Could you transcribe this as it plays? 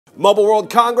Mobile World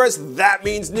Congress, that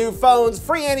means new phones,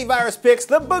 free antivirus picks,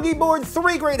 the Boogie board,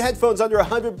 3 great headphones under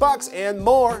 $100, and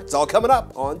more. It's all coming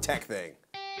up on TekThing.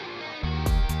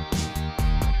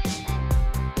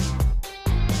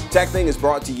 TekThing is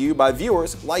brought to you by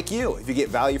viewers like you. If you get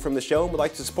value from the show and would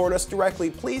like to support us directly,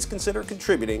 please consider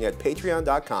contributing at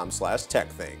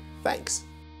patreon.com/TekThing. Thanks.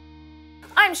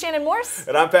 I'm Shannon Morse.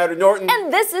 And I'm Pat and Norton.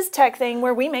 And this is TekThing,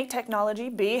 where we make technology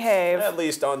behave. At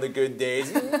least on the good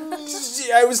days.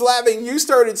 I was laughing. You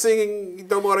started singing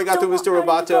Domo Arigato Mr.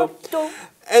 Roboto.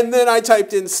 And then I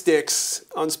typed in Sticks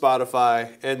on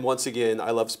Spotify. And once again,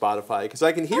 I love Spotify because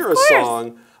I can hear a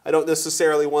song I don't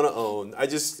necessarily want to own. I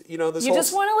just, you know, this You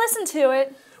just want to listen to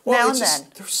it now and then.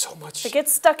 There's so much. It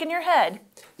gets stuck in your head.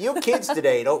 You kids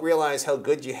today don't realize how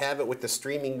good you have it with the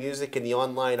streaming music and the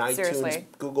online iTunes,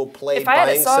 Google Play If I had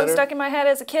a buying song center. stuck in my head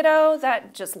as a kiddo,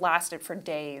 that just lasted for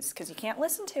days because you can't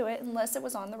listen to it unless it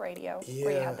was on the radio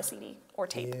or you had the CD or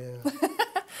tape. Yeah.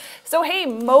 So hey,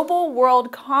 Mobile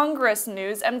World Congress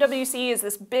news. MWC is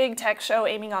this big tech show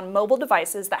aiming on mobile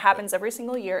devices that happens every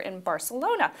single year in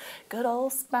Barcelona. Good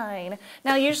old Spain.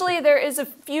 Now usually there is a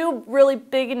few really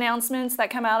big announcements that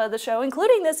come out of the show,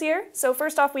 including this year. So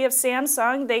first off, we have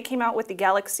Samsung. They came out with the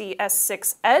Galaxy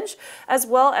S6 Edge as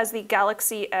well as the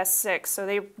Galaxy S6. So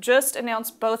they just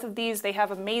announced both of these. They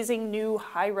have amazing new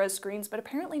high-res screens, but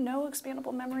apparently no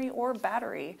expandable memory or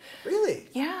battery. Really?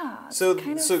 Yeah. So you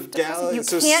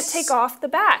can't take off the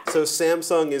back. So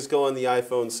Samsung is going the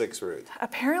iPhone 6 route.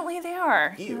 Apparently they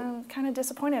are. Ew. I'm kind of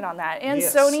disappointed on that. And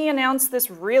Yes. Sony announced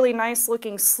this really nice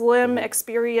looking slim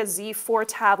Experia Z4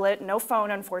 tablet. No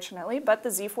phone, unfortunately, but the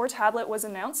Z4 tablet was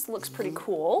announced. Looks pretty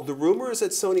cool. The rumor is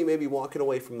that Sony may be walking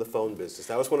away from the phone business.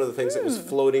 That was one of the things that was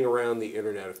floating around the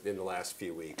internet in the last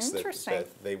few weeks. Interesting.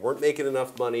 That they weren't making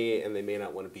enough money and they may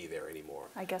not want to be there anymore.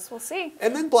 I guess we'll see.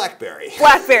 And then BlackBerry.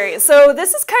 BlackBerry. So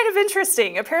this is kind of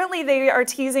interesting. Apparently they are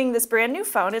teasing this brand new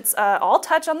phone. It's all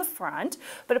touch on the front,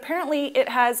 but apparently it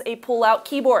has a pull-out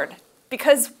keyboard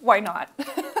because why not?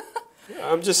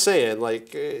 I'm just saying,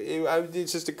 like,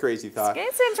 it's just a crazy thought.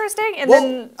 It's interesting. And well,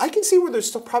 then I can see where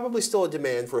there's probably still a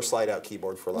demand for a slide-out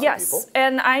keyboard for a lot of people. Yes,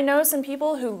 and I know some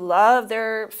people who love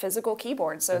their physical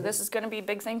keyboard, so this is going to be a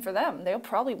big thing for them. They'll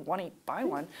probably want to buy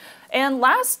one. And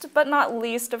last but not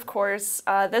least, of course,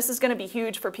 this is going to be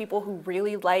huge for people who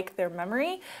really like their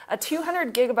memory, a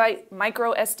 200 gigabyte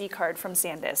micro SD card from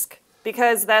SanDisk,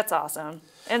 because that's awesome.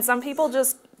 And some people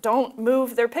just don't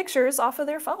move their pictures off of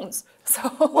their phones.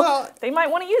 So they might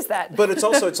want to use that. But it's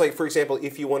also, it's like, for example,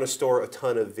 if you want to store a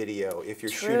ton of video, if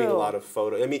you're shooting a lot of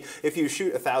photos. I mean, if you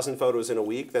shoot 1,000 photos in a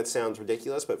week, that sounds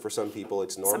ridiculous, but for some people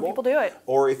it's normal. Some people do it.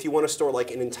 Or if you want to store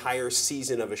like an entire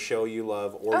season of a show you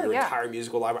love or your entire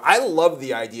musical library. I love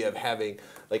the idea of having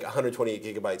like 128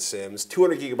 gigabyte Sims,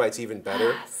 200 gigabytes even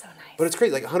better. So nice. But it's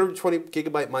crazy, like 120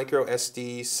 gigabyte micro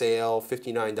SD sale,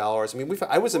 $59. I mean,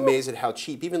 I was amazed at how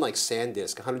cheap, even like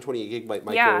SanDisk, 128 gigabyte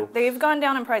micro. Yeah, they've gone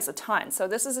down in price a ton, so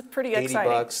this is pretty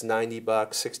exciting. $80, $90,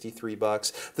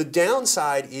 $63. The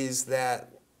downside is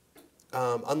that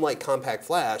unlike compact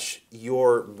flash,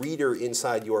 your reader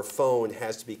inside your phone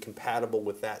has to be compatible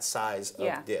with that size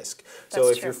of disk. So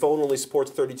if your phone only supports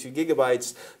 32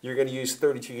 gigabytes, you're going to use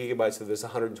 32 gigabytes of this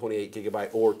 128 gigabyte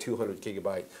or 200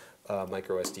 gigabyte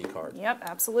micro SD card. Yep,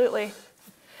 absolutely.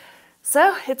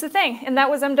 So it's a thing, and that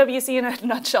was MWC in a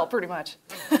nutshell, pretty much.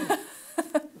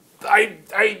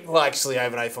 Well, actually, I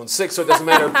have an iPhone 6, so it doesn't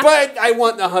matter. But I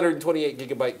want 128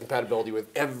 gigabyte compatibility with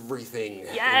everything in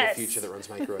the future that runs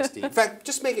micro SD. In fact,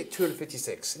 just make it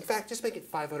 256. In fact, just make it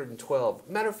 512.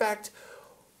 Matter of fact,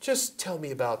 just tell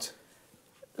me about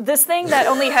this thing that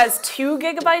only has 2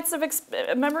 gigabytes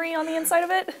of memory on the inside of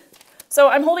it. So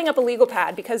I'm holding up a legal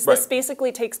pad because this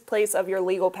basically takes place of your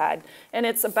legal pad, and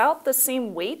it's about the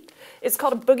same weight. It's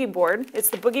called a Boogie board. It's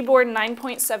the Boogie board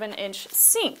 9.7-inch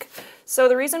sync. So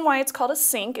the reason why it's called a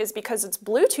sync is because it's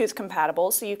Bluetooth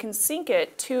compatible, so you can sync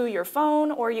it to your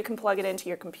phone or you can plug it into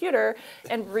your computer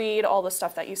and read all the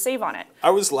stuff that you save on it. I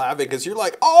was laughing because you're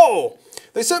like, oh,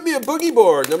 they sent me a Boogie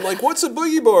board. And I'm like, what's a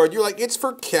Boogie board? You're like, it's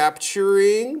for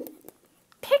capturing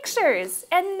pictures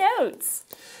and notes.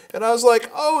 And I was like,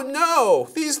 oh no,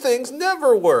 these things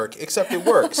never work, except it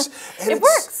works. And it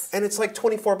works. And it's like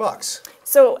 24 bucks.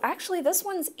 So actually this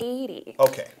one's $80.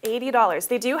 Okay. $80.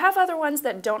 They do have other ones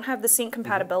that don't have the sync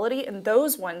compatibility, and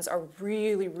those ones are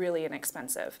really, really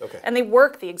inexpensive. Okay. And they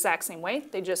work the exact same way,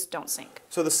 they just don't sync.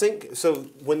 So the sync, so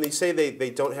when they say they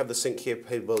don't have the sync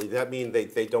capability, does that mean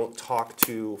they don't talk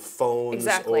to phones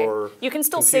or you can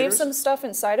still computers? save some stuff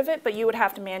inside of it, but you would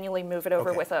have to manually move it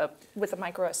over with a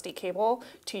micro SD cable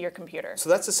to your computer. So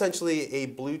that's essentially a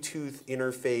Bluetooth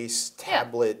interface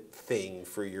tablet thing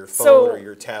for your phone or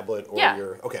your tablet or your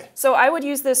computer. Okay. So I would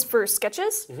use this for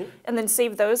sketches and then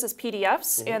save those as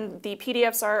PDFs. And the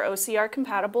PDFs are OCR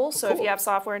compatible. So if you have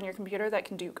software in your computer that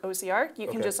can do OCR, you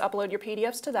can just upload your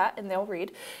PDFs to that and they'll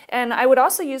read. And I would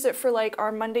also use it for like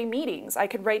our Monday meetings. I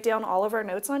could write down all of our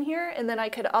notes on here and then I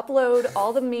could upload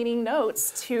all the meeting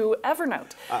notes to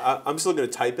Evernote. I'm still going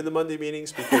to type in the Monday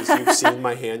meetings because you've seen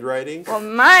my handwriting. Well,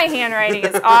 my handwriting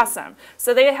is awesome.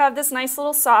 So they have this nice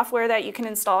little software that you can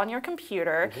install on your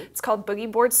computer. It's called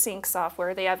Boogie Board Sync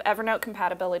software. They have Evernote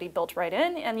compatibility built right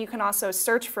in, and you can also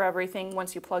search for everything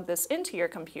once you plug this into your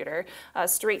computer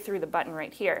straight through the button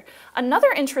right here.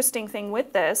 Another interesting thing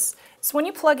with this is when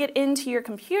you plug it into your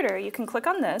computer, you can click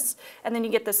on this, and then you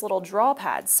get this little draw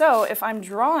pad. So if I'm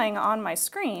drawing on my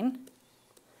screen,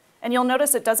 and you'll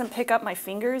notice it doesn't pick up my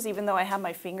fingers, even though I have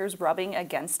my fingers rubbing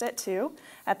against it too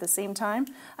at the same time.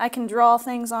 I can draw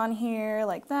things on here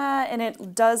like that, and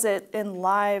it does it in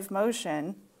live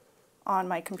motion on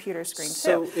my computer screen too.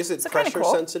 So is it pressure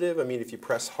sensitive? I mean, if you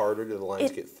press harder, do the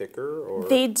lines get thicker? Or?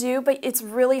 They do, but it's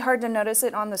really hard to notice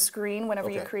it on the screen whenever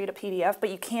you create a PDF, but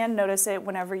you can notice it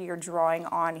whenever you're drawing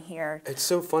on here. It's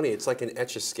so funny. It's like an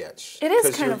Etch-a-Sketch. It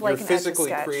is kind of like an Etch-a-Sketch. You're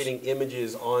physically creating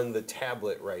images on the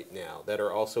tablet right now that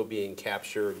are also being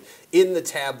captured in the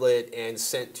tablet and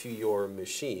sent to your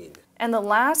machine. And the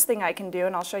last thing I can do,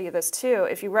 and I'll show you this too,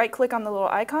 if you right-click on the little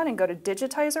icon and go to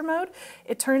digitizer mode,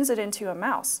 it turns it into a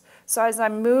mouse. So as I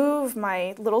move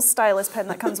my little stylus pen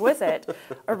that comes with it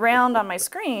around on my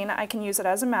screen, I can use it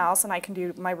as a mouse and I can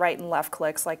do my right and left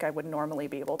clicks like I would normally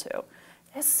be able to.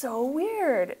 It's so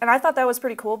weird. And I thought that was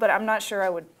pretty cool, but I'm not sure I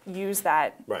would use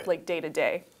that like day to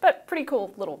day. But pretty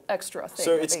cool little extra thing.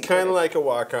 So it's kind of like a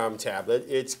Wacom tablet.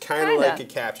 It's kind of like a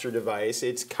capture device.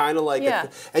 It's kind of like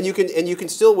and you can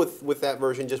still with that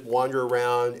version just wander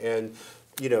around and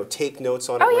take notes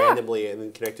on it randomly and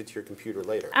then connect it to your computer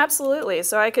later. Absolutely.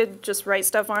 So I could just write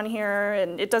stuff on here,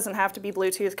 and it doesn't have to be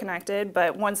Bluetooth connected,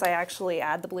 but once I actually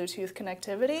add the Bluetooth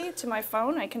connectivity to my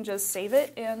phone, I can just save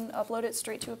it and upload it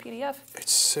straight to a PDF.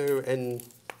 It's so,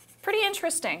 pretty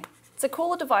interesting. It's a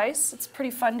cool device. It's pretty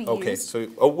fun to use. Okay, so,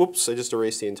 whoops, I just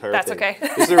erased the entire thing. That's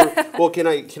okay. Is there, well, can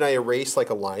I erase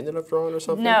like a line that I've drawn or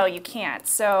something? No, you can't.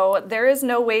 So there is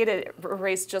no way to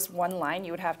erase just one line.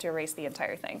 You would have to erase the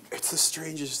entire thing. It's the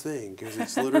strangest thing, because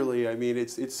it's literally, I mean,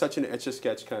 it's such an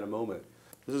Etch-a-Sketch kind of moment.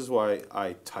 This is why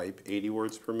I type 80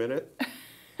 words per minute.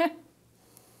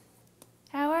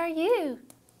 How are you?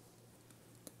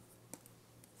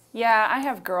 Yeah, I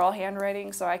have girl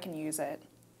handwriting, so I can use it.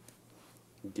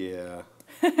 Yeah.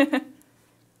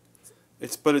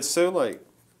 But it's so like,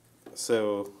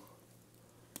 so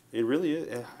it really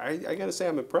is. I gotta say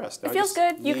I'm impressed. It feels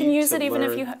good. You can use it even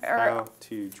if you are how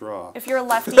to draw. If you're a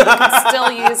lefty, you can still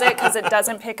use it because it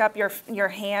doesn't pick up your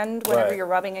hand whenever you're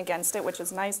rubbing against it, which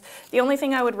is nice. The only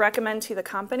thing I would recommend to the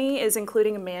company is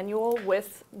including a manual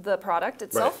with the product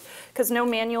itself, because no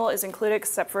manual is included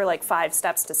except for like 5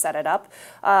 steps to set it up.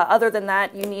 Other than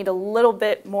that, you need a little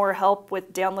bit more help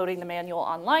with downloading the manual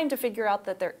online to figure out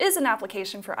that there is an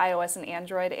application for iOS and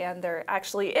Android, and there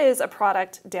actually is a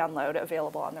product download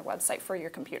available on their website for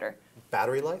your computer.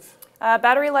 Battery life?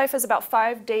 Battery life is about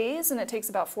 5 days, and it takes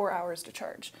about 4 hours to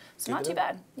charge. So not too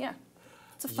bad. Yeah.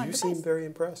 It's a fun device. You seem very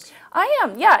impressed. I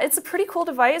am. Yeah, it's a pretty cool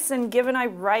device, and given I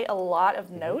write a lot of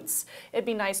notes, it'd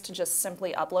be nice to just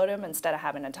simply upload them instead of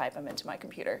having to type them into my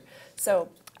computer. So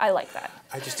I like that.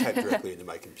 I just type directly into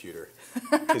my computer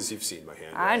because you've seen my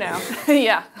handwriting. I know.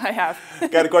 Yeah, I have.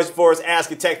 Got a question for us?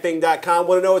 Ask at TekThing.com.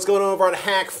 Want to know what's going on over on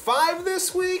Hack 5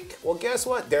 this week? Well, guess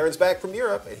what? Darren's back from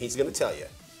Europe, and he's going to tell you.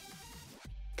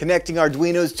 Connecting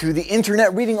Arduinos to the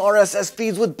internet, reading RSS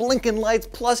feeds with blinking lights,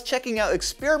 plus checking out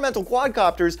experimental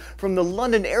quadcopters from the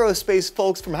London aerospace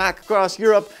folks from Hack Across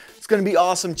Europe. It's going to be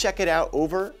awesome. Check it out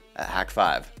over at Hack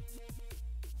 5.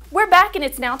 We're back, and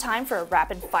it's now time for a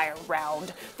rapid fire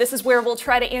round. This is where we'll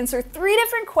try to answer 3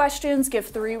 different questions, give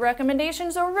 3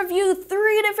 recommendations, or review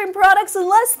 3 different products in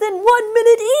less than 1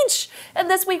 minute each. And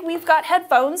this week we've got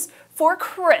headphones for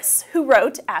Chris, who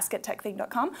wrote, ask at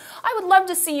TekThing.com. I would love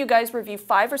to see you guys review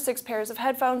 5 or 6 pairs of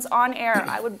headphones on air.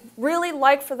 I would really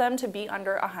like for them to be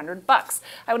under $100.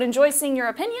 I would enjoy seeing your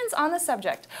opinions on the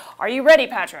subject. Are you ready,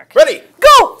 Patrick? Ready.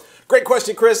 Go! Great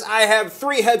question, Chris. I have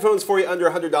 3 headphones for you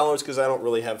under $100 because I don't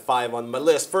really have 5 on my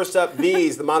list. First up,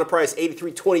 these, the Monoprice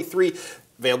 8323.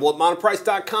 Available at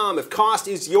monoprice.com. If cost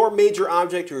is your major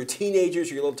object, or your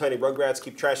teenagers, or your little tiny rugrats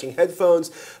keep trashing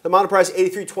headphones, the Monoprice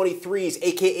 8323s,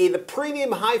 aka the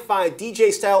premium hi-fi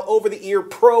DJ style over-the-ear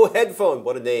pro headphone.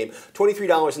 What a name.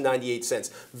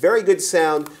 $23.98. Very good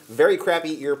sound, very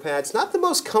crappy ear pads. Not the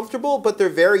most comfortable, but they're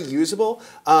very usable.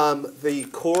 The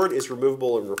cord is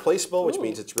removable and replaceable, which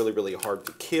means it's really, really hard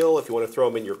to kill. If you want to throw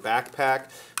them in your backpack,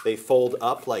 they fold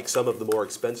up like some of the more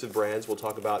expensive brands we'll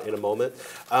talk about in a moment.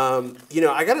 You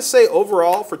know, I gotta say,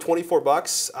 overall, for 24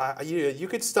 bucks, you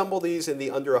could stumble these in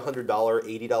the under $100,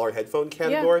 $80 headphone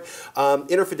category. Yeah.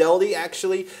 Interfidelity,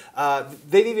 actually,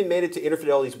 they've even made it to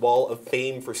Interfidelity's Wall of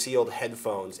Fame for sealed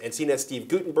headphones. And seeing as Steve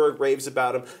Gutenberg raves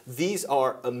about them, these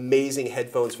are amazing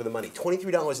headphones for the money.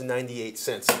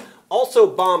 $23.98. Also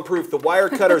bomb-proof, the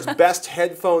Wirecutter's best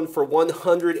headphone for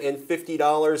 $150.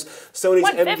 Sony's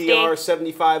MDR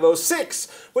 7506,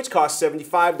 which costs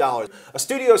 $75. A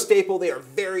studio staple, they are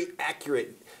very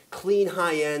accurate. Clean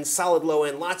high-end, solid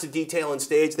low-end, lots of detail on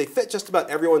stage. They fit just about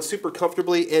everyone super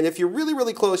comfortably, and if you're really,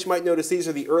 really close, you might notice these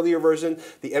are the earlier version,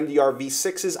 the MDR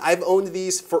V6s. I've owned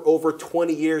these for over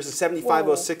 20 years. The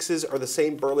 7506s are the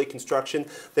same burly construction.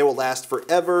 They will last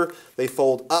forever. They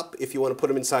fold up if you want to put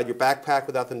them inside your backpack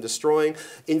without them destroying.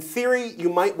 In theory, you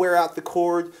might wear out the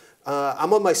cord.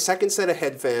 I'm on my second set of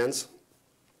headbands,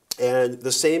 and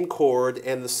the same cord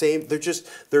and the same,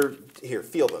 here,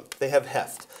 feel them. They have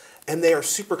heft. And they are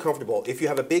super comfortable. If you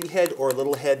have a big head or a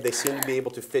little head, they seem to be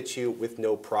able to fit you with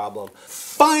no problem.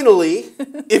 Finally,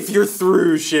 if you're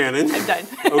through, Shannon. I'm done.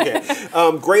 Okay.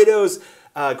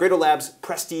 Grado Labs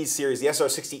Prestige Series, the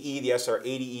SR60E, the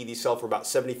SR80E, these sell for about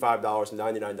 $75 and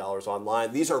 $99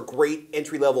 online. These are great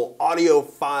entry-level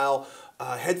audiophile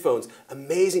headphones.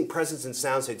 Amazing presence and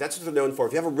sound stage. That's what they're known for.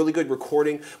 If you have a really good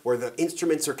recording where the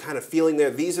instruments are kind of feeling there,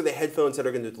 these are the headphones that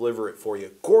are going to deliver it for you.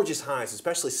 Gorgeous highs,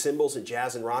 especially cymbals and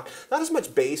jazz and rock. Not as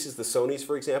much bass as the Sonys,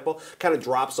 for example. Kind of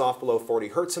drops off below 40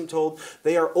 hertz, I'm told.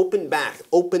 They are open back,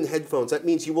 open headphones. That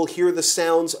means you will hear the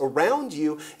sounds around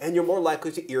you, and you're more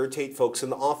likely to irritate folks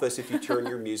in the office if you turn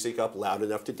your music up loud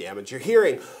enough to damage your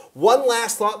hearing. One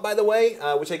last thought, by the way,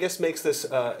 which I guess makes this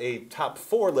a top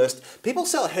 4 list. People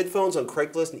sell headphones on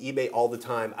Craigslist and eBay all the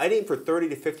time. I'd aim for 30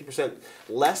 to 50%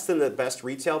 less than the best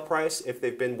retail price if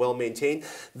they've been well maintained.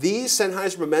 These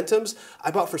Sennheiser Momentums, I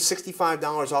bought for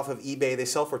 $65 off of eBay. They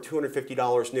sell for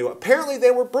 $250 new. Apparently they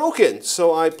were broken,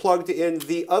 so I plugged in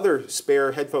the other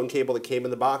spare headphone cable that came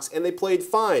in the box, and they played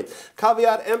fine.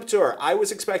 Caveat emptor, I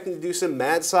was expecting to do some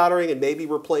mad soldering and maybe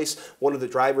replace one of the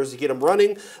drivers to get them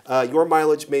running. Your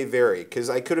mileage may vary, because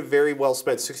I could have very well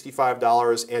spent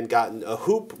 $65 and gotten a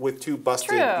hoop with 2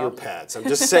 busted ear pads. I'm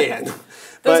just saying.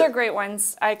 Those are great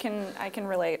ones. I can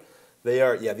relate. They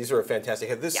are, yeah, these are a fantastic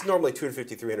head. This is normally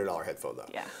 $250, $300 headphone, though.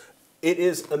 Yeah. It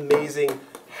is amazing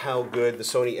how good the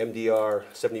Sony MDR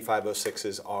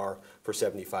 7506s are for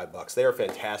 75 bucks. They are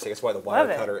fantastic. That's why the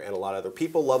Wirecutter and a lot of other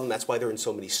people love them. That's why they're in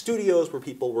so many studios where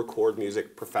people record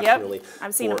music professionally. Yep.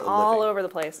 I've seen them all over the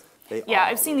place. Yeah,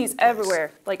 I've seen these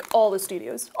everywhere, like all the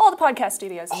studios, all the podcast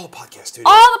studios. All the podcast studios.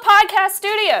 All the podcast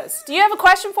studios. Do you have a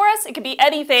question for us? It could be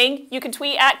anything. You can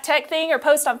tweet at TekThing or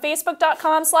post on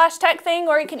Facebook.com/TekThing,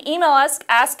 or you can email us,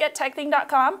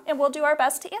 ask@TekThing.com, and we'll do our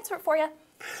best to answer it for you.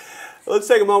 Let's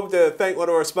take a moment to thank one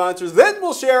of our sponsors. Then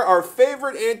we'll share our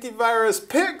favorite antivirus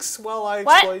picks while I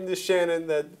explain to Shannon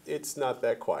that it's not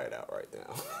that quiet out right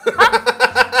now.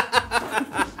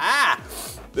 Huh?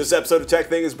 This episode of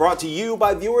TekThing is brought to you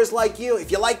by viewers like you.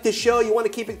 If you like this show, you want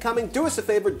to keep it coming, do us a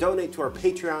favor, donate to our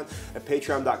Patreon at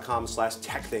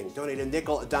patreon.com/TekThing. Donate a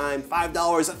nickel, a dime,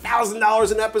 $5,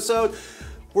 $1,000 an episode.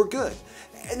 We're good.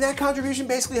 And that contribution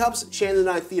basically helps Shannon and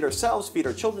I feed ourselves, feed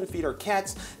our children, feed our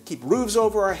cats, keep roofs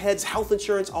over our heads, health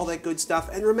insurance, all that good stuff.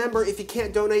 And remember, if you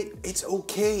can't donate, it's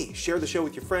okay. Share the show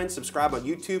with your friends, subscribe on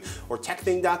YouTube or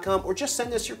TekThing.com, or just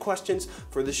send us your questions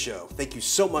for the show. Thank you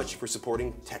so much for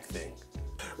supporting TekThing.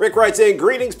 Rick writes in,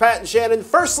 greetings, Pat and Shannon.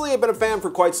 Firstly, I've been a fan for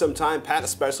quite some time, Pat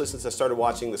especially since I started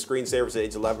watching the Screensavers at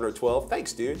age 11 or 12.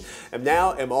 Thanks, dude. And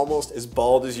now am almost as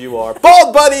bald as you are.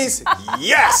 Bald buddies!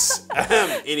 Yes!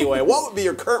 Anyway, what would be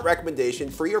your current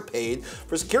recommendation, free or paid,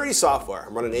 for security software?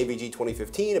 I'm running AVG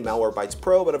 2015 and Malware Bytes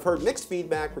Pro, but I've heard mixed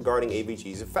feedback regarding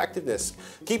AVG's effectiveness.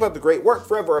 Keep up the great work.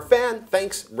 Forever a fan.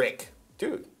 Thanks, Rick.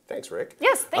 Dude. Thanks, Rick.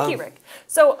 Yes, thank you, Rick.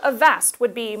 So Avast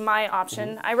would be my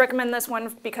option. I recommend this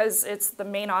one because it's the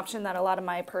main option that a lot of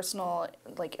my personal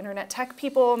internet tech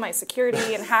people, my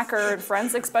security and hacker and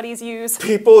forensics buddies use.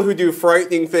 People who do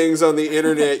frightening things on the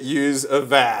internet use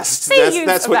Avast.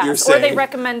 That's what you're saying. Or they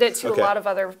recommend it to a lot of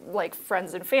other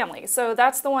friends and family. So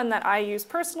that's the one that I use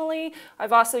personally.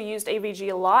 I've also used AVG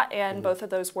a lot, and both of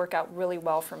those work out really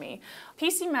well for me.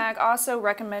 PC Mag also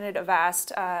recommended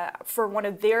Avast for one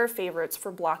of their favorites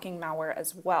for blocking malware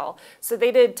as well. So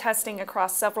they did testing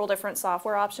across several different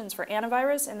software options for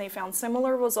antivirus, and they found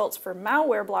similar results for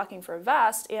malware blocking for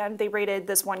Avast, and they rated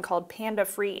this one called Panda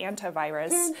Free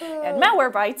Antivirus and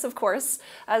Malware Bytes, of course,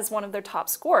 as one of their top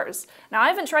scores. Now, I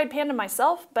haven't tried Panda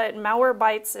myself, but Malware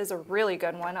Bytes is a really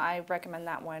good one. I recommend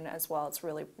that one as well. It's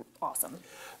really awesome.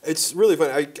 It's really fun.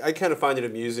 I kind of find it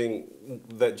amusing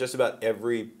that just about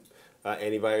every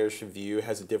antivirus review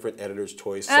has a different editor's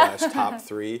choice / top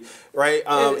 3, right?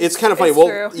 It's kind of funny.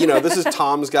 Well, you know, this is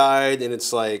Tom's guide, and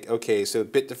it's like, okay, so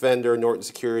Bitdefender, Norton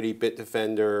Security,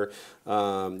 Bitdefender,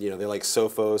 you know, they like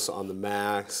Sophos on the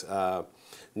Macs,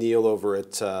 Neil over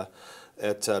at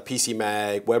PC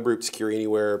Mag, WebRoot Secure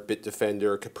Anywhere,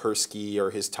 Bitdefender, Kaspersky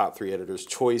are his top 3 editors'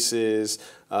 choices.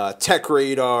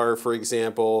 TechRadar, for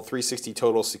example, 360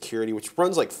 Total Security, which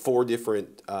runs like 4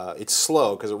 different, it's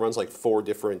slow because it runs like 4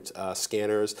 different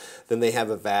scanners. Then they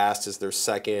have Avast as their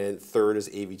second, third is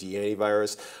AVG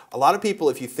Antivirus. A lot of people,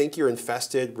 if you think you're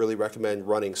infested, really recommend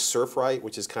running Surfright,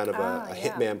 which is kind of a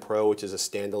Hitman Pro, which is a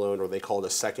standalone, or they call it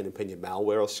a second opinion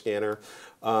malware scanner.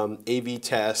 AV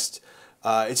Test.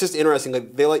 It's just interesting.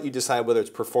 Like, they let you decide whether it's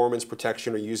performance,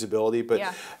 protection, or usability. But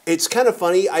it's kind of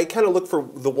funny. I kind of look for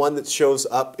the one that shows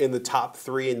up in the top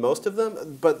 3 in most of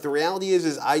them. But the reality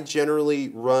is I generally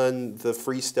run the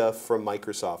free stuff from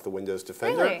Microsoft, the Windows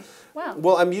Defender. Really? Wow.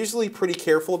 Well, I'm usually pretty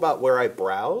careful about where I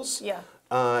browse. Yeah.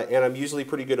 And I'm usually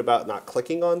pretty good about not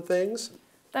clicking on things.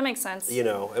 That makes sense. You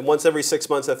know, and once every 6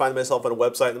 months I find myself on a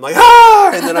website and I'm like,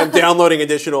 ah! And then I'm downloading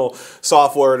additional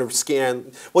software to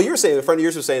scan. Well, you were saying, a friend of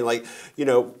yours was saying, like, you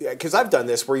know, because I've done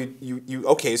this where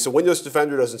okay, so Windows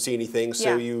Defender doesn't see anything,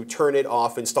 so you turn it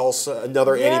off, install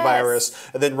another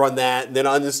antivirus, and then run that, and then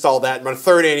uninstall that, and run a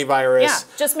third antivirus. Yeah,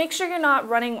 just make sure you're not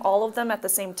running all of them at the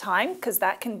same time, because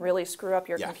that can really screw up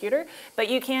your computer. But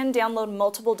you can download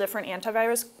multiple different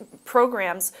antivirus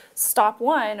programs, stop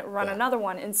one, run another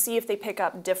one, and see if they pick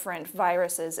up different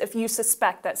viruses if you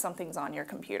suspect that something's on your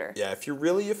computer. Yeah, if you're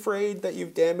really afraid that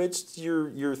you've damaged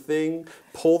your thing,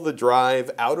 pull the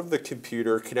drive out of the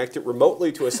computer, connect it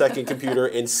remotely to a second computer,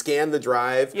 and scan the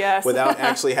drive without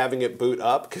actually having it boot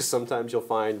up, because sometimes you'll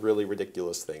find really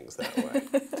ridiculous things that way.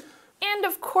 And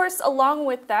of course, along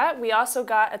with that, we also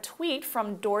got a tweet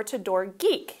from Door to Door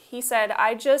Geek. He said,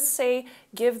 I just say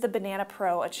give the Banana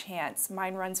Pro a chance.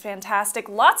 Mine runs fantastic,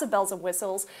 lots of bells and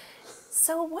whistles.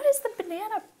 So what is the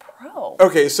Banana Pro?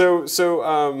 Okay, so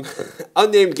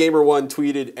unnamed gamer one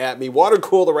tweeted at me, water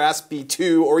cool the Raspberry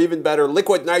 2, or even better,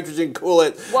 liquid nitrogen cool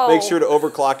it. Whoa. Make sure to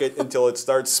overclock it until it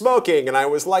starts smoking. And I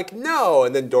was like, no.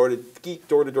 And then Door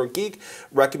to Door Geek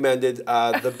recommended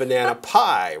the Banana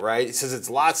Pi, right? It says it's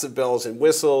lots of bells and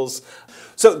whistles.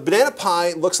 So Banana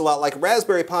Pi looks a lot like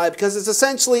Raspberry Pi because it's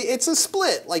essentially, it's a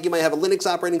split. Like you might have a Linux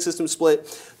operating system split.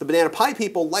 The Banana Pi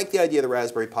people liked the idea of the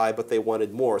Raspberry Pi, but they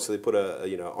wanted more. So they put a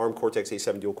ARM Cortex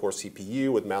A7 dual-core CPU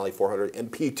with Mali 400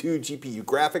 MP2 GPU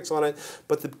graphics on it.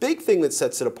 But the big thing that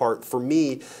sets it apart for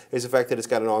me is the fact that it's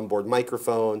got an onboard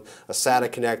microphone, a SATA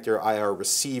connector, IR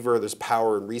receiver, there's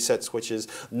power and reset switches.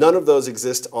 None of those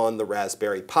exist on the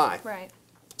Raspberry Pi. Right.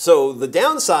 So the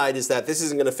downside is that this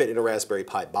isn't going to fit in a Raspberry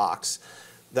Pi box.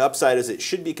 The upside is it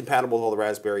should be compatible with all the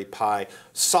Raspberry Pi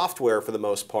software for the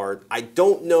most part. I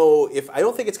don't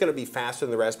think it's going to be faster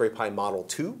than the Raspberry Pi Model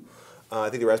 2. I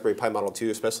think the Raspberry Pi Model 2,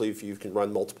 especially if you can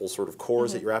run multiple sort of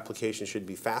cores at your application, should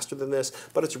be faster than this.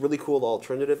 But it's a really cool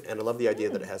alternative, and I love the idea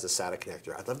that it has a SATA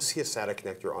connector. I'd love to see a SATA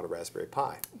connector on a Raspberry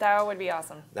Pi. That would be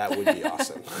awesome. That would be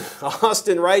awesome.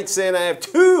 Austin writes in, I have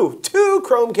two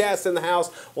Chromecasts in the house,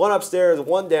 one upstairs,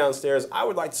 one downstairs. I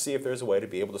would like to see if there's a way to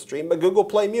be able to stream my Google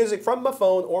Play Music from my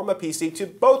phone or my PC to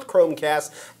both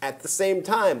Chromecasts at the same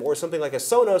time, or something like a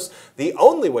Sonos, the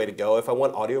only way to go if I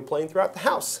want audio playing throughout the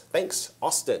house. Thanks,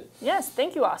 Austin. Yes,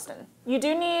 thank you, Austin. You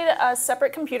do need a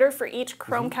separate computer for each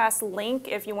Chromecast link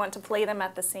if you want to play them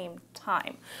at the same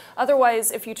time.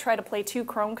 Otherwise, if you try to play 2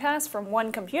 Chromecasts from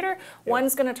one computer,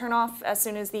 one's going to turn off as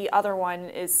soon as the other one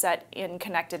is set in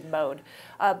connected mode.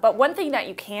 But one thing that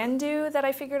you can do that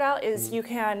I figured out is you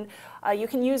can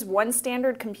use one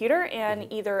standard computer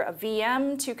and either a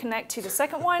VM to connect to the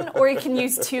second one, or you can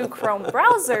use 2 Chrome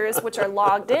browsers, which are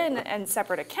logged in and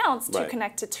separate accounts, to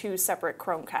connect to 2 separate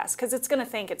Chromecasts, because it's going to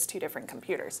think it's 2 different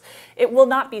computers. It will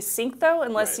not be synced, though,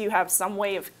 unless you have some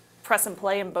way of press and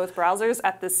play in both browsers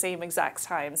at the same exact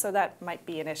time, so that might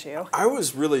be an issue. I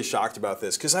was really shocked about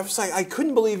this because I was like, I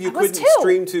couldn't believe you couldn't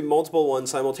stream to multiple ones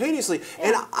simultaneously.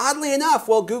 And oddly enough,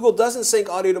 while Google doesn't sync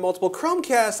audio to multiple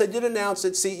Chromecasts, they did announce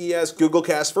at CES Google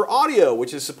Cast for Audio,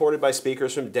 which is supported by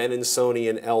speakers from Denon, Sony,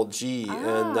 and LG.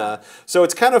 And so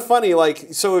it's kind of funny, like,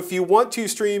 so if you want to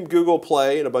stream Google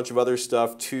Play and a bunch of other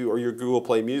stuff to, or your Google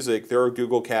Play Music, there are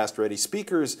Google Cast ready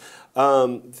speakers.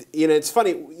 It's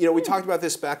funny, we talked about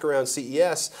this back around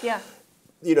CES. Yeah.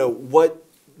 What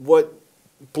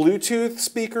Bluetooth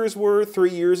speakers were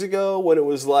 3 years ago when it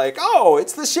was like, oh,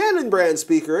 it's the Shannon brand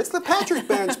speaker, it's the Patrick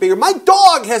brand speaker, my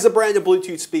dog has a brand of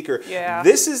Bluetooth speaker. Yeah.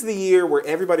 This is the year where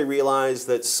everybody realized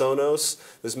that Sonos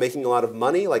was making a lot of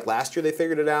money. Like last year they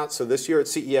figured it out. So this year at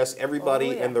CES,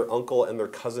 everybody and their uncle and their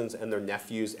cousins and their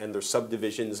nephews and their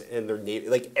subdivisions and their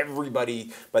like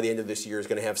everybody by the end of this year is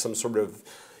going to have some sort of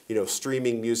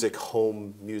streaming music,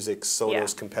 home music,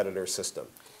 Sonos competitor system.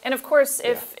 And of course,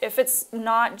 if it's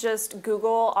not just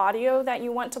Google Audio that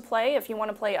you want to play, if you want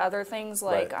to play other things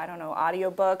like, I don't know,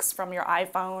 audiobooks from your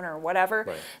iPhone or whatever,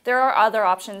 there are other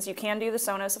options. You can do the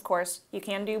Sonos, of course. You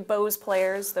can do Bose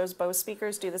players. Those Bose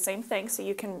speakers do the same thing, so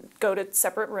you can go to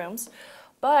separate rooms.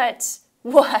 But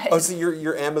what? Oh, so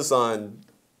your Amazon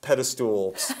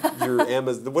pedestal, your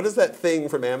Amazon, what is that thing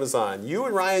from Amazon? You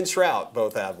and Ryan Shrout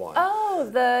both have one. Oh,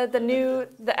 the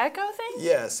Echo thing?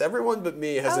 Yes, everyone but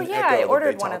me has an Echo. Yeah, I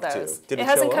ordered one of those. Did it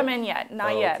hasn't come in yet,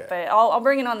 not yet, but I'll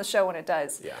bring it on the show when it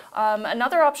does. Yeah.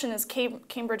 Another option is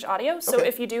Cambridge Audio. So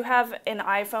if you do have an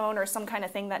iPhone or some kind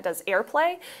of thing that does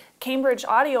AirPlay, Cambridge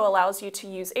Audio allows you to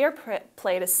use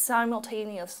AirPlay to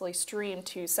simultaneously stream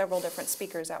to several different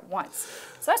speakers at once.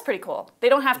 So that's pretty cool. They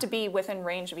don't have to be within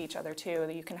range of each other too.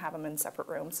 You can have them in separate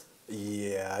rooms.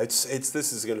 Yeah, this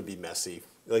is going to be messy.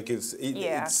 Like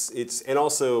and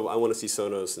also I want to see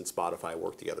Sonos and Spotify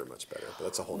work together much better. But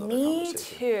that's a whole nother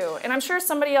conversation. Me too. And I'm sure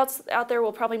somebody else out there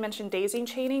will probably mention daisy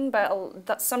chaining,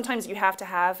 but sometimes you have to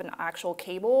have an actual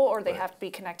cable or they have to be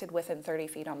connected within 30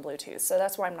 feet on Bluetooth. So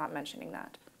that's why I'm not mentioning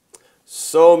that.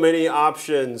 So many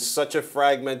options, such a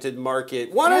fragmented market.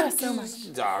 So much.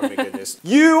 Oh my goodness.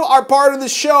 You are part of the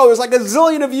show. There's like a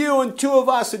zillion of you and 2 of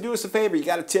us. So do us a favor. You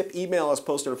got a tip, email us,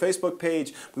 post on our Facebook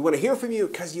page. We want to hear from you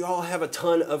because you all have a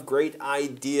ton of great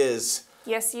ideas.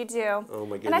 Yes, you do. Oh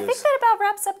my goodness. And I think that about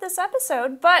wraps up this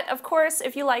episode. But of course,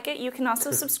 if you like it, you can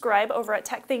also subscribe over at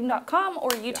TekThing.com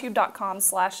or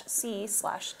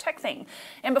youtube.com/c/TekThing.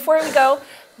 And before we go,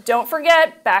 don't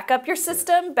forget, back up your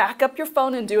system, back up your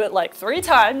phone, and do it like 3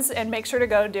 times, and make sure to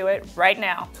go do it right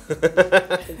now.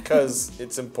 Because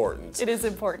it's important. It is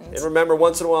important. And remember,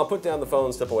 once in a while, put down the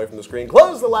phone, step away from the screen,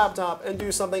 close the laptop, and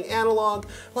do something analog,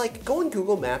 like go on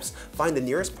Google Maps, find the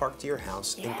nearest park to your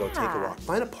house, and go take a walk.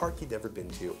 Find a park you've never been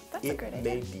to. That's a great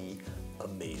idea. It may be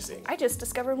amazing. I just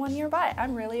discovered one nearby.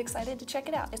 I'm really excited to check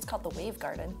it out. It's called the Wave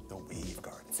Garden. The Wave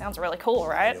Garden. Sounds really cool,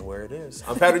 right? I know where it is.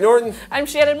 I'm Patrick Norton. I'm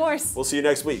Shannon Morse. We'll see you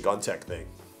next week on TekThing.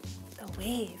 The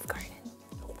Wave Garden.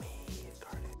 The Wave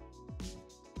Garden.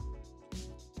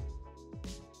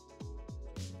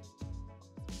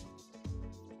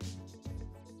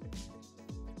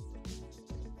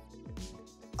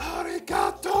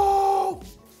 Arigato!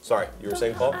 Sorry, you were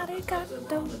saying, Paul?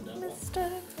 Arigato,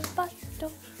 Mr.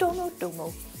 Roboto. Domo,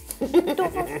 domo.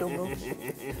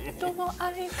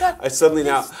 I suddenly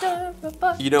now,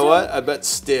 you know what? I bet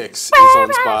Sticks is on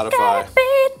Spotify.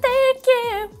 Thank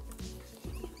you.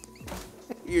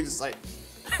 You're just like,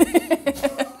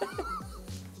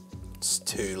 it's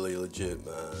totally legit,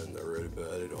 man. I read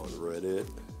about it on Reddit,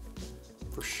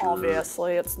 for sure.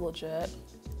 Obviously, it's legit.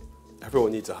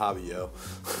 Everyone needs a hobby, yo.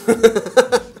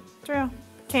 True.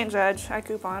 Can't judge. I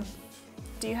coupon.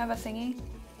 Do you have a thingy?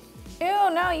 Ew,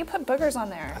 no, you put boogers on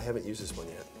there. I haven't used this one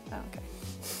yet. Oh, okay.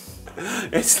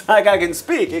 It's like I can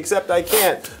speak, except I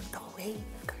can't. The Wave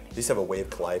Garden. They used to have a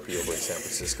wave calliope over in San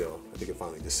Francisco. I think it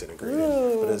finally disintegrated.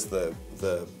 Ooh. But as the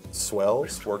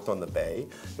swells worked on the bay,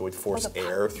 it would force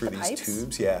air through these pipes?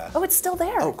 tubes. Yeah. Oh, it's still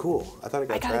there. Oh, cool. I thought it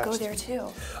got trashed. I gotta go there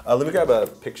too. Let me grab a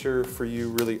picture for you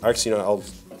really. Actually, I'll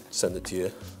send it to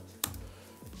you.